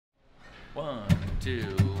2,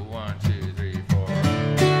 1, 2, 3, 4.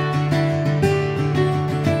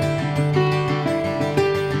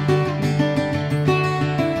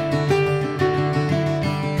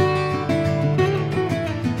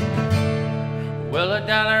 Well, a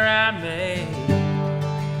dollar I made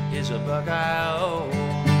is a buck I owe,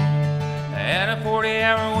 and a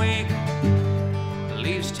 40-hour week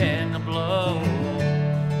leaves 10 to blow.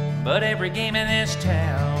 But every game in this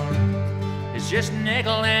town is just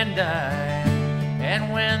nickel and dime,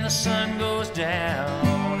 and when the sun goes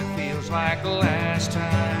down, it feels like the last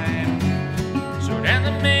time. So down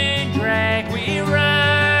the main drag we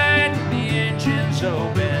ride, the engine's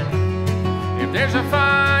open. If there's a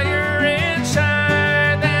fire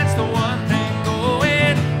inside, that's the one thing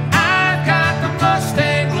going. I've got the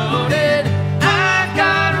Mustang loaded, I've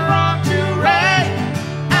got a wrong to right,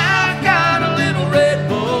 I've got a little red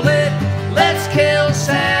bullet. Let's kill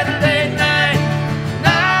Saturday night,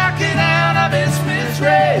 knock it out of its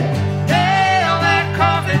misery, nail that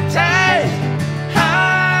coffin tight,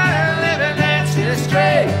 high living that's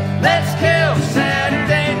history. Let's kill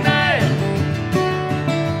Saturday night.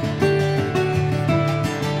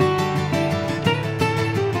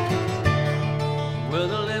 Well,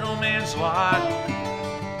 the little man's lot,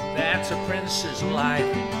 that's a prince's life,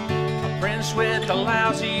 a prince with a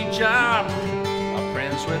lousy job, a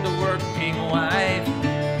prince with a working wife.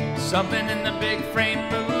 Something in the big frame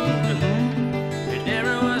moved, it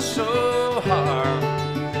never was so hard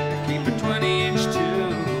to keep a 20-inch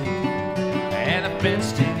tube and a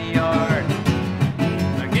fenced-in yard.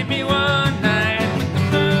 Now give me one night with the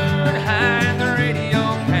moon high and the radio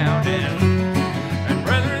pounding, and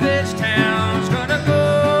brother, this town's gonna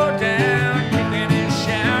go down kicking and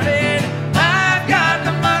shouting. I've got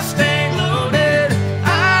the Mustang loaded,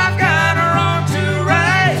 I've got a wrong to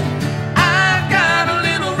right, I've got a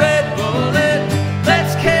little red bullet.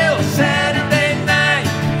 Let's kill Saturday night,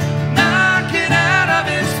 knock it out of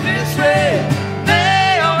its misery,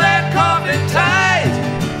 nail that coffin tight,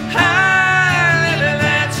 high living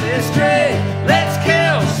that's history. Let's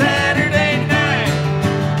kill Saturday night.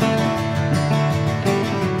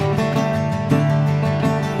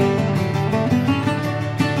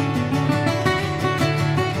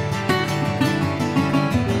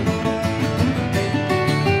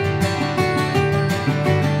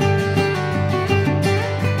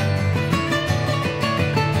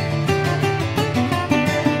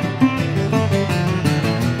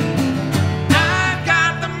 I've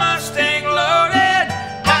got the Mustang loaded,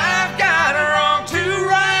 I've got a wrong to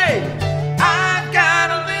right, I've got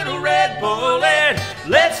a little red bullet.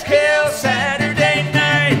 Let's kill